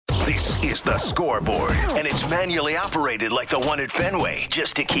This is the scoreboard, and it's manually operated like the one at Fenway,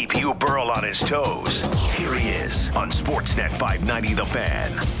 just to keep Hugh Burrell on his toes. Here he is on Sportsnet 590 The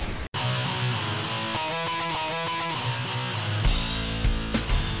Fan.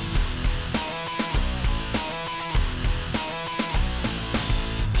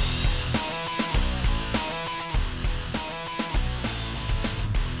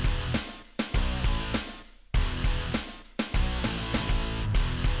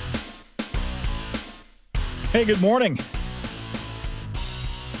 Hey, good morning.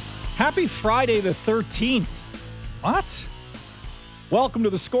 Happy Friday the 13th. What? Welcome to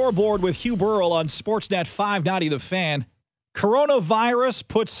the scoreboard with Hugh Burrell on Sportsnet 590 The Fan. Coronavirus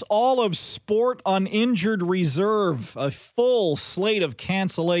puts all of sport on injured reserve. A full slate of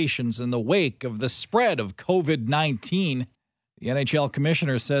cancellations in the wake of the spread of COVID-19. The NHL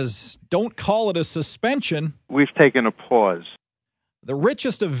commissioner says, don't call it a suspension. We've taken a pause. The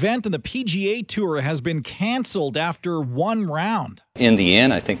richest event in the PGA Tour has been canceled after one round. In the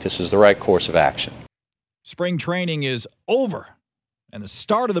end, I think this is the right course of action. Spring training is over, and the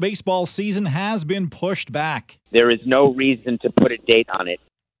start of the baseball season has been pushed back. There is no reason to put a date on it.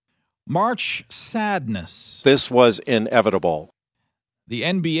 March sadness. This was inevitable. The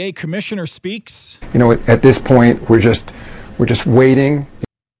NBA commissioner speaks. At this point, we're just waiting.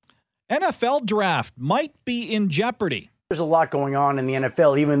 NFL draft might be in jeopardy. There's a lot going on in the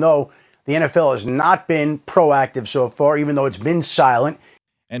NFL, even though the NFL has not been proactive so far, even though it's been silent.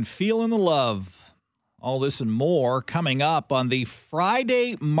 And feeling the love. All this and more coming up on the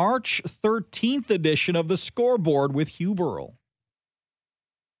Friday, March 13th edition of the Scoreboard with Hugh Burrell.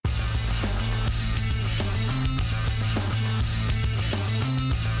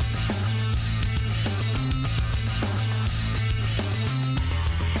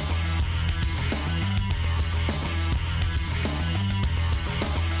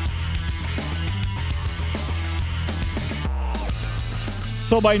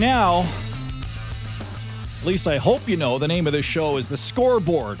 So by now, at least I hope you know, the name of this show is The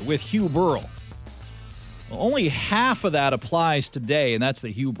Scoreboard with Hugh Burrell. Well, only half of that applies today, and that's the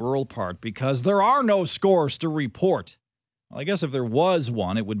Hugh Burrell part, because there are no scores to report. Well, I guess if there was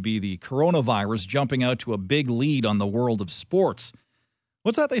one, it would be the coronavirus jumping out to a big lead on the world of sports.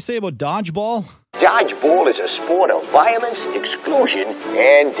 What's that they say about dodgeball? Dodgeball is a sport of violence, exclusion,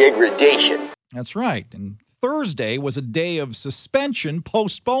 and degradation. That's right, and Thursday was a day of suspension,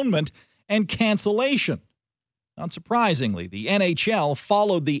 postponement, and cancellation. Not surprisingly, the NHL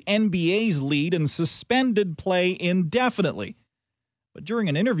followed the NBA's lead and suspended play indefinitely. But during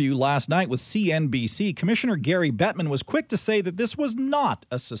an interview last night with CNBC, Commissioner Gary Bettman was quick to say that this was not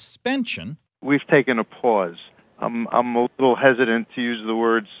a suspension. We've taken a pause. I'm a little hesitant to use the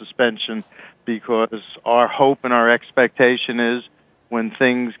word suspension because our hope and our expectation is when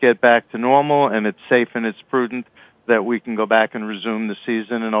things get back to normal and it's safe and it's prudent, that we can go back and resume the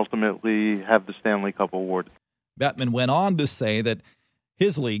season and ultimately have the Stanley Cup awarded. Bettman went on to say that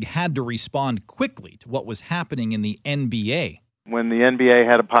his league had to respond quickly to what was happening in the NBA. When the NBA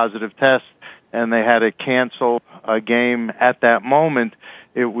had a positive test and they had to cancel a game at that moment,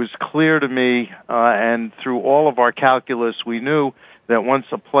 it was clear to me, and through all of our calculus, we knew that once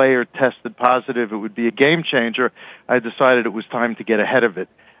a player tested positive, it would be a game changer. I decided it was time to get ahead of it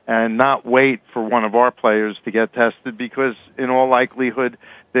and not wait for one of our players to get tested, because in all likelihood,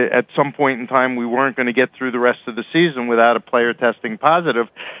 at some point in time, we weren't going to get through the rest of the season without a player testing positive,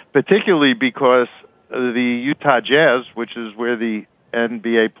 particularly because the Utah Jazz, which is where the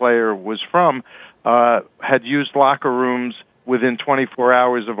NBA player was from, had used locker rooms within 24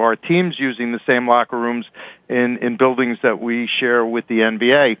 hours of our teams using the same locker rooms in buildings that we share with the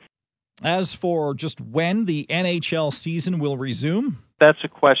NBA. As for just when the NHL season will resume? That's a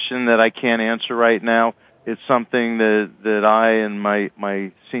question that I can't answer right now. It's something that I and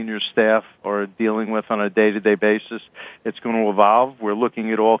my senior staff are dealing with on a day-to-day basis. It's going to evolve. We're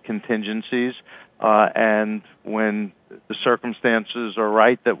looking at all contingencies, and when the circumstances are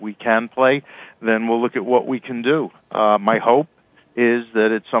right that we can play, then we'll look at what we can do. My hope is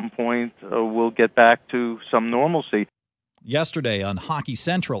that at some point we'll get back to some normalcy. Yesterday on Hockey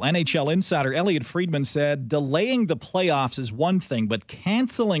Central, NHL insider Elliot Friedman said delaying the playoffs is one thing, but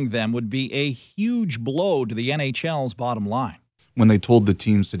canceling them would be a huge blow to the NHL's bottom line. When they told the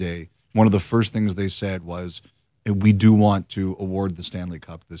teams today, one of the first things they said was, we do want to award the Stanley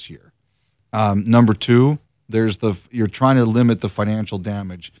Cup this year. Number two, you're trying to limit the financial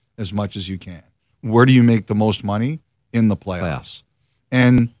damage as much as you can. Where do you make the most money? In the playoffs.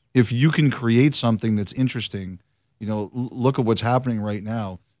 And if you can create something that's interesting, look at what's happening right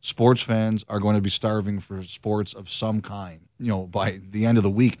now. sports fans are going to be starving for sports of some kind, by the end of the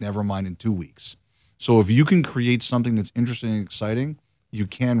week, never mind in 2 weeks. So if you can create something that's interesting and exciting, you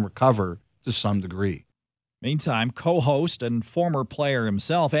can recover to some degree. Meantime, co-host and former player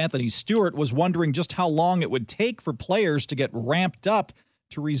himself, Anthony Stewart, was wondering just how long it would take for players to get ramped up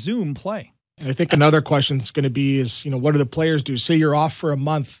to resume play. And I think another question is going to be is, what do the players do? Say you're off for a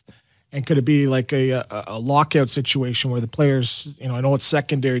month, and could it be like a lockout situation where the players, I know it's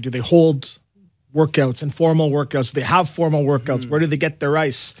secondary, do they hold workouts, informal workouts? Do they have formal workouts? Where do they get their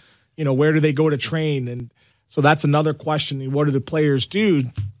ice? Where do they go to train? And so that's another question. What do the players do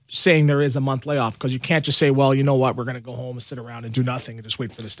saying there is a month layoff? Because you can't just say, well, you know what, we're going to go home and sit around and do nothing and just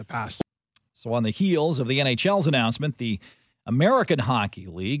wait for this to pass. So on the heels of the NHL's announcement, the American Hockey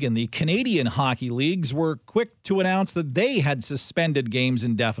League and the Canadian Hockey Leagues were quick to announce that they had suspended games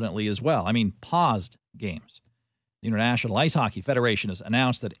indefinitely as well. Paused games. The International Ice Hockey Federation has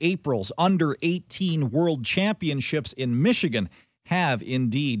announced that April's Under-18 World Championships in Michigan have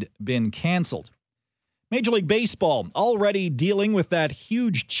indeed been canceled. Major League Baseball already dealing with that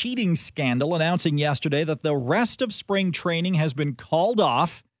huge cheating scandal, announcing yesterday that the rest of spring training has been called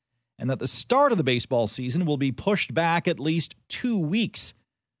off and that the start of the baseball season will be pushed back at least 2 weeks.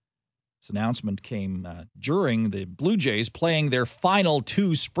 This announcement came during the Blue Jays playing their final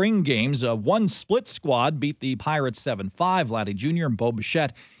 2 spring games. One split squad beat the Pirates 7-5, Vladdy Jr. and Bo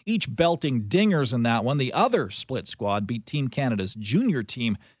Bichette, each belting dingers in that one. The other split squad beat Team Canada's junior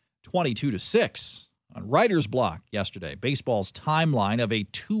team 22-6. On writer's block yesterday, baseball's timeline of a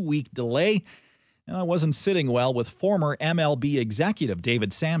 2-week delay wasn't sitting well with former MLB executive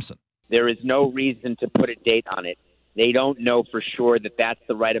David Sampson. There is no reason to put a date on it. They don't know for sure that that's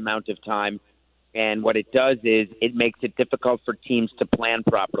the right amount of time. And what it does is it makes it difficult for teams to plan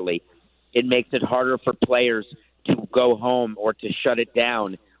properly. It makes it harder for players to go home or to shut it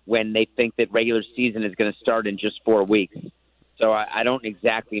down when they think that regular season is going to start in just 4 weeks. So I don't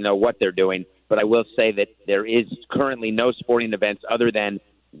exactly know what they're doing, but I will say that there is currently no sporting events other than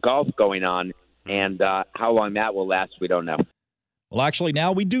golf going on, and how long that will last, we don't know. Well, actually,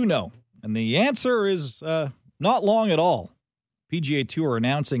 now we do know. And the answer is not long at all. PGA Tour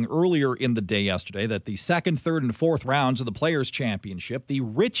announcing earlier in the day yesterday that the second, third, and fourth rounds of the Players' Championship, the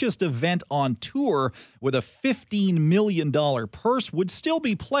richest event on tour with a $15 million purse, would still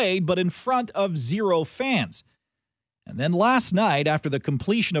be played, but in front of 0 fans. And then last night, after the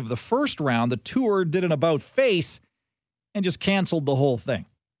completion of the first round, the tour did an about-face and just canceled the whole thing.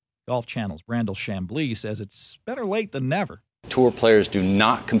 Golf Channel's Brandel Chambly says it's better late than never. Tour players do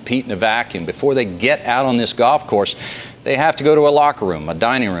not compete in a vacuum. Before they get out on this golf course, they have to go to a locker room, a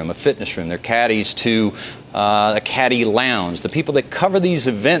dining room, a fitness room. Their caddies to a caddy lounge. The people that cover these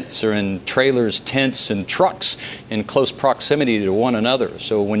events are in trailers, tents, and trucks in close proximity to one another.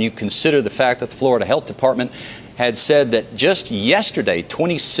 So when you consider the fact that the Florida Health Department had said that just yesterday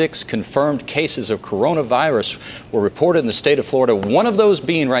 26 confirmed cases of coronavirus were reported in the state of Florida, one of those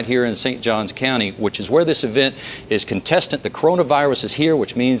being right here in St. Johns County, which is where this event is contestant. The coronavirus is here,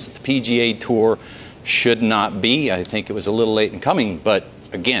 which means that the PGA Tour should not be. I think it was a little late in coming, but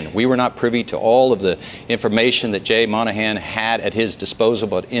again, we were not privy to all of the information that Jay Monahan had at his disposal,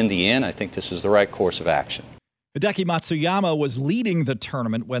 but in the end, I think this is the right course of action. Hideki Matsuyama was leading the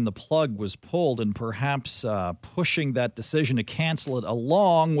tournament when the plug was pulled, and perhaps pushing that decision to cancel it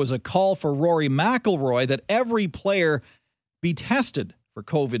along was a call for Rory McIlroy that every player be tested for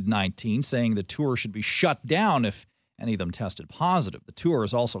COVID-19, saying the tour should be shut down if any of them tested positive. The tour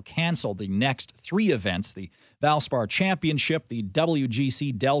has also canceled the next 3 events, the Valspar Championship, the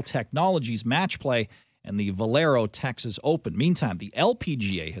WGC Dell Technologies Match Play, and the Valero Texas Open. Meantime, the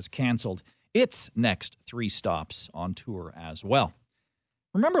LPGA has canceled its next 3 stops on tour as well.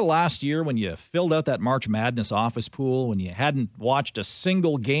 Remember last year when you filled out that March Madness office pool when you hadn't watched a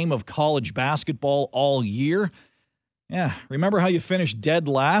single game of college basketball all year? Yeah, remember how you finished dead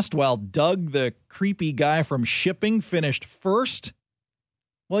last while Doug, the creepy guy from shipping, finished first?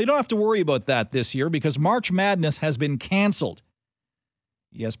 Well, you don't have to worry about that this year because March Madness has been canceled.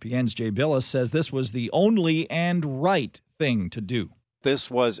 ESPN's Jay Billis says this was the only and right thing to do.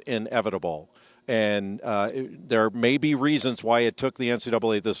 This was inevitable, and there may be reasons why it took the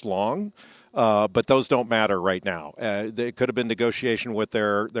NCAA this long, but those don't matter right now. It could have been negotiation with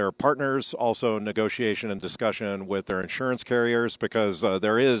their partners, also negotiation and discussion with their insurance carriers, because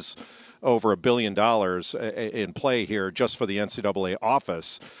there is over $1 billion in play here just for the NCAA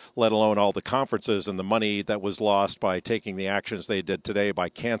office, let alone all the conferences and the money that was lost by taking the actions they did today by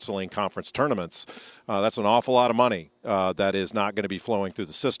canceling conference tournaments. That's an awful lot of money that is not going to be flowing through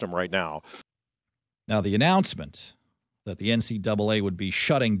the system right now. Now, the announcement that the NCAA would be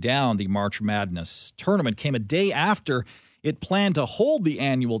shutting down the March Madness tournament came a day after it planned to hold the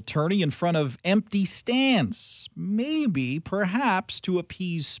annual tourney in front of empty stands, maybe, perhaps, to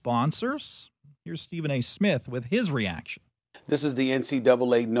appease sponsors. Here's Stephen A. Smith with his reaction. This is the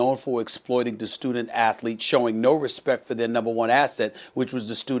NCAA, known for exploiting the student athlete, showing no respect for their number one asset, which was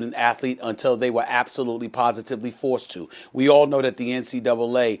the student athlete, until they were absolutely positively forced to. We all know that the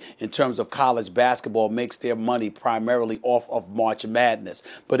NCAA, in terms of college basketball, makes their money primarily off of March Madness.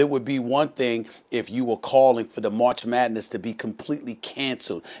 But it would be one thing if you were calling for the March Madness to be completely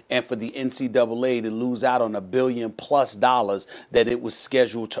canceled and for the NCAA to lose out on $1 billion+ that it was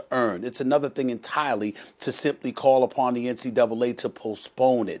scheduled to earn. It's another thing entirely to simply call upon the NCAA to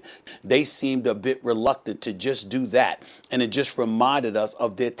postpone it. They seemed a bit reluctant to just do that, and it just reminded us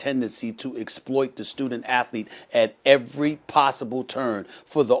of their tendency to exploit the student athlete at every possible turn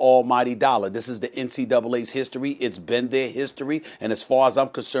for the almighty dollar. This is the NCAA's history. It's been their history, and as far as I'm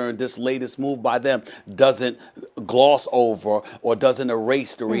concerned, this latest move by them doesn't gloss over or doesn't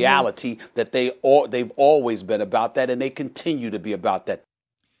erase the reality that they've always been about that, and they continue to be about that.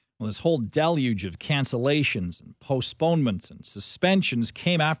 Well, this whole deluge of cancellations and postponements and suspensions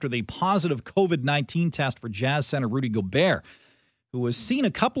came after the positive COVID-19 test for Jazz center Rudy Gobert, who was seen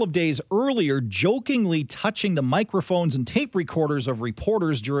a couple of days earlier jokingly touching the microphones and tape recorders of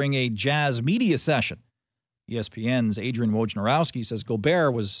reporters during a Jazz media session. ESPN's Adrian Wojnarowski says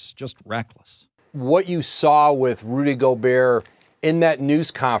Gobert was just reckless. What you saw with Rudy Gobert in that news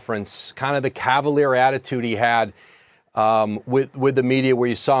conference, kind of the cavalier attitude he had, with the media, where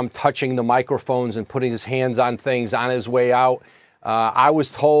you saw him touching the microphones and putting his hands on things on his way out. I was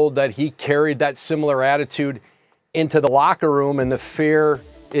told that he carried that similar attitude into the locker room, and the fear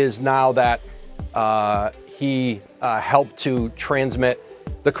is now that he helped to transmit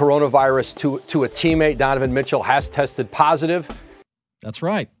the coronavirus to a teammate. Donovan Mitchell has tested positive. That's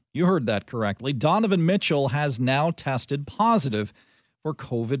right. You heard that correctly. Donovan Mitchell has now tested positive for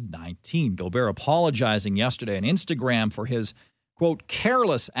COVID-19. Gobert apologizing yesterday on Instagram for his, quote,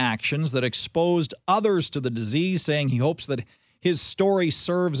 careless actions that exposed others to the disease, saying he hopes that his story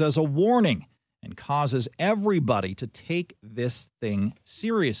serves as a warning and causes everybody to take this thing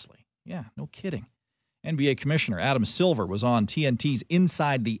seriously. Yeah, no kidding. NBA Commissioner Adam Silver was on TNT's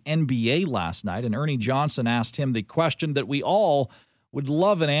Inside the NBA last night, and Ernie Johnson asked him the question that we all would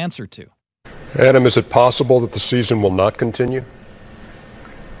love an answer to. Adam, is it possible that the season will not continue?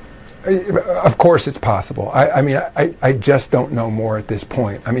 Of course it's possible. I just don't know more at this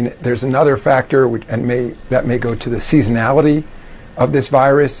point. I mean, there's another factor that may go to the seasonality of this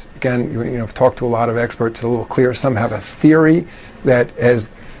virus. Again, I've talked to a lot of experts. It's a little clear. Some have a theory that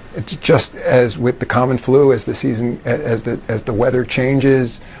it's just as with the common flu, as the weather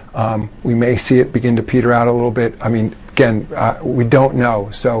changes, we may see it begin to peter out a little bit. I mean, again, we don't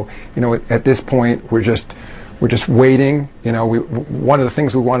know. So, at this point, we're just waiting. One of the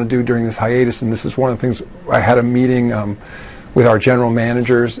things we want to do during this hiatus, and this is one of the things, I had a meeting with our general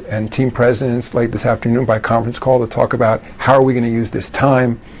managers and team presidents late this afternoon by conference call to talk about how are we going to use this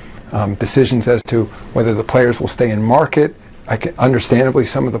time, decisions as to whether the players will stay in market. Understandably,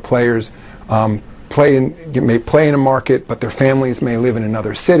 some of the players may play in a market, but their families may live in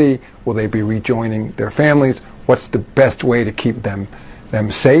another city. Will they be rejoining their families? What's the best way to keep them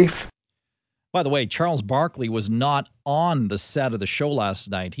safe? By the way, Charles Barkley was not on the set of the show last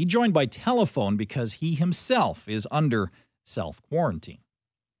night. He joined by telephone because he himself is under self-quarantine.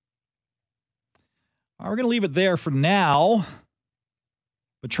 All right, we're going to leave it there for now.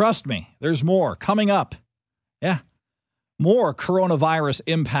 But trust me, there's more coming up. Yeah, more coronavirus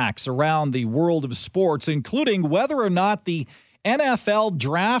impacts around the world of sports, including whether or not the NFL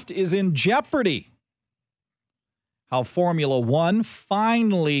draft is in jeopardy. How Formula One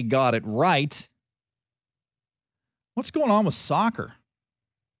finally got it right. What's going on with soccer?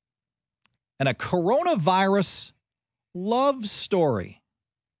 And a coronavirus love story.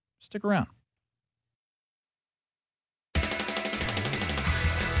 Stick around.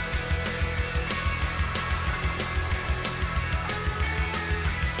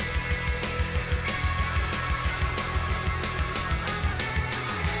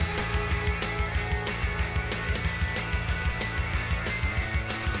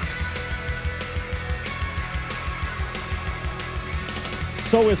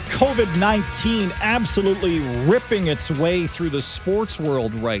 So with COVID-19 absolutely ripping its way through the sports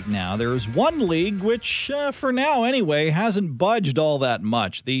world right now, there's one league which, for now anyway, hasn't budged all that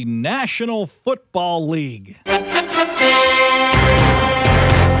much. The National Football League.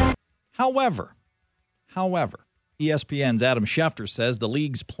 However, ESPN's Adam Schefter says the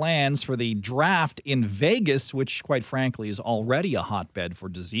league's plans for the draft in Vegas, which quite frankly is already a hotbed for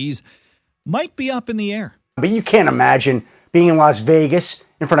disease, might be up in the air. But you can't imagine being in Las Vegas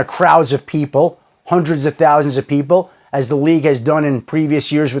in front of crowds of people, hundreds of thousands of people, as the league has done in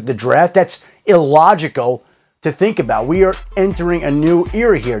previous years with the draft. That's illogical to think about. We are entering a new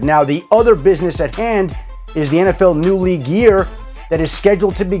era here. Now, the other business at hand is the NFL new league year that is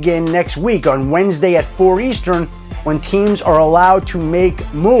scheduled to begin next week on Wednesday at 4 Eastern, when teams are allowed to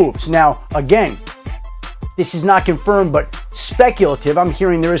make moves. Now, again, this is not confirmed, but speculative. I'm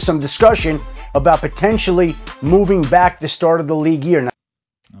hearing there is some discussion about potentially moving back the start of the league year.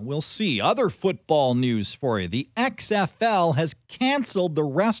 We'll see. Other football news for you. The XFL has canceled the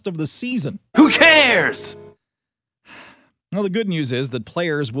rest of the season. Who cares? Well, the good news is that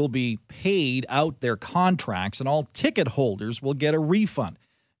players will be paid out their contracts and all ticket holders will get a refund.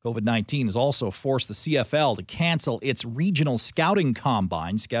 COVID-19 has also forced the CFL to cancel its regional scouting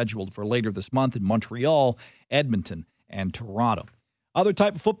combine scheduled for later this month in Montreal, Edmonton, and Toronto. Other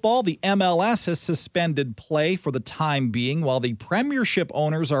type of football, the MLS has suspended play for the time being while the Premiership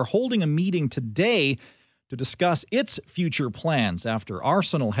owners are holding a meeting today to discuss its future plans after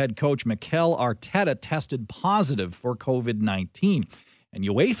Arsenal head coach Mikel Arteta tested positive for COVID-19. And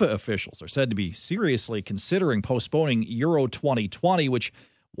UEFA officials are said to be seriously considering postponing Euro 2020, which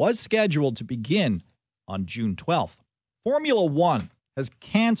was scheduled to begin on June 12th. Formula One has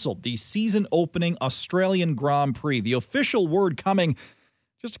canceled the season-opening Australian Grand Prix. The official word coming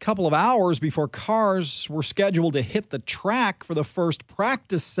just a couple of hours before cars were scheduled to hit the track for the first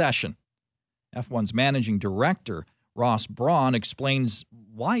practice session. F1's managing director, Ross Brawn, explains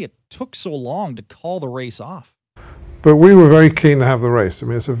why it took so long to call the race off. But we were very keen to have the race. I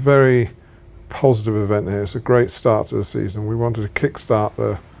mean, it's a very positive event here. It's a great start to the season. We wanted to kickstart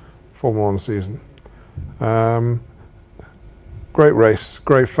the Formula One season. Great race,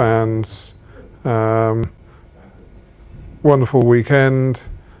 great fans, wonderful weekend,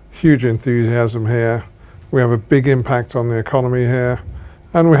 huge enthusiasm here. We have a big impact on the economy here,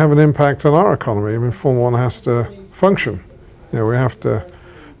 and we have an impact on our economy. I mean, Formula One has to function. You know, we have to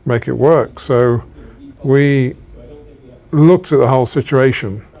make it work. So we looked at the whole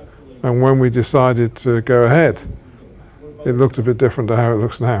situation, and when we decided to go ahead, it looked a bit different to how it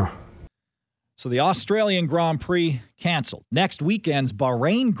looks now. So the Australian Grand Prix canceled. Next weekend's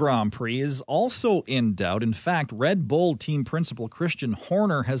Bahrain Grand Prix is also in doubt. In fact, Red Bull team principal Christian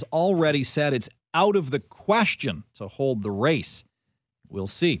Horner has already said it's out of the question to hold the race. We'll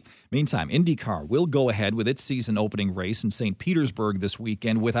see. Meantime, IndyCar will go ahead with its season-opening race in St. Petersburg this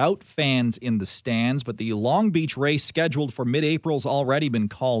weekend without fans in the stands, but the Long Beach race scheduled for mid-April has already been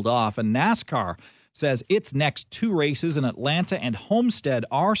called off, and NASCAR says its next two races in Atlanta and Homestead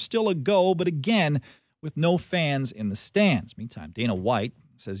are still a go, but again, with no fans in the stands. Meantime, Dana White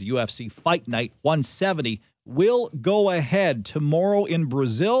says UFC Fight Night 170 will go ahead tomorrow in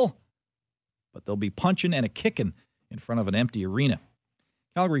Brazil, but they'll be punching and a kicking in front of an empty arena.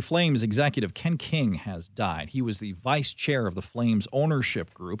 Calgary Flames executive Ken King has died. He was the vice chair of the Flames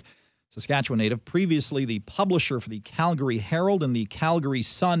ownership group. Saskatchewan native, previously the publisher for the Calgary Herald and the Calgary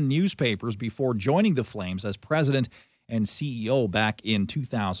Sun newspapers before joining the Flames as president and CEO back in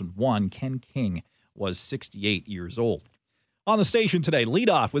 2001. Ken King was 68 years old. On the station today,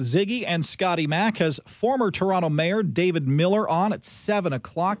 leadoff with Ziggy and Scotty Mack has former Toronto Mayor David Miller on at 7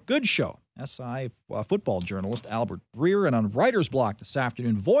 o'clock. Good show. SI football journalist Albert Breer, and on writer's block this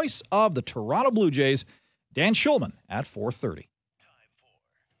afternoon, voice of the Toronto Blue Jays, Dan Schulman at 4:30.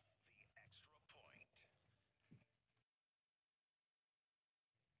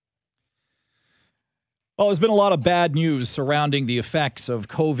 Well, there's been a lot of bad news surrounding the effects of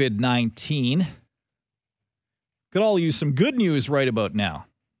COVID-19. Could all use some good news right about now.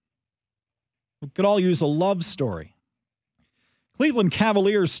 We could all use a love story. Cleveland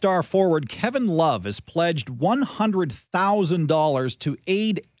Cavaliers star forward Kevin Love has pledged $100,000 to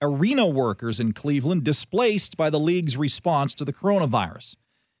aid arena workers in Cleveland displaced by the league's response to the coronavirus.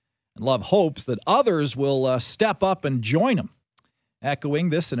 And Love hopes that others will step up and join him. Echoing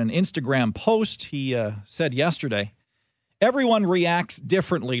this in an Instagram post, he said yesterday, "Everyone reacts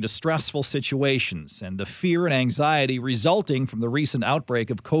differently to stressful situations, and the fear and anxiety resulting from the recent outbreak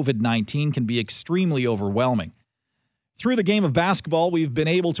of COVID-19 can be extremely overwhelming. Through the game of basketball, we've been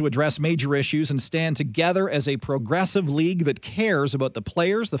able to address major issues and stand together as a progressive league that cares about the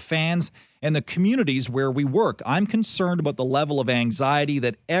players, the fans, and the communities where we work. I'm concerned about the level of anxiety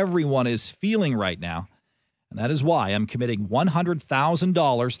that everyone is feeling right now, and that is why I'm committing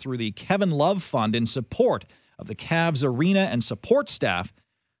 $100,000 through the Kevin Love Fund in support of the Cavs arena and support staff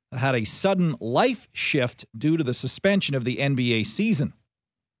that had a sudden life shift due to the suspension of the NBA season.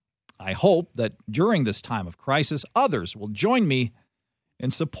 I hope that during this time of crisis, others will join me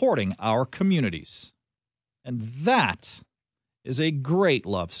in supporting our communities. And that is a great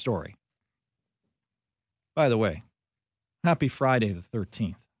love story. By the way, happy Friday the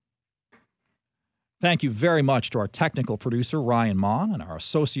 13th. Thank you very much to our technical producer, Ryan Mon, and our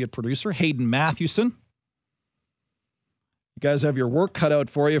associate producer, Hayden Mathewson. You guys have your work cut out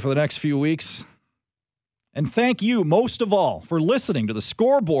for you for the next few weeks. And thank you, most of all, for listening to the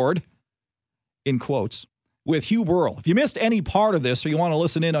Scoreboard, in quotes, with Hugh Burrell. If you missed any part of this or you want to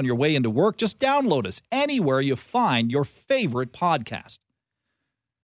listen in on your way into work, just download us anywhere you find your favorite podcast.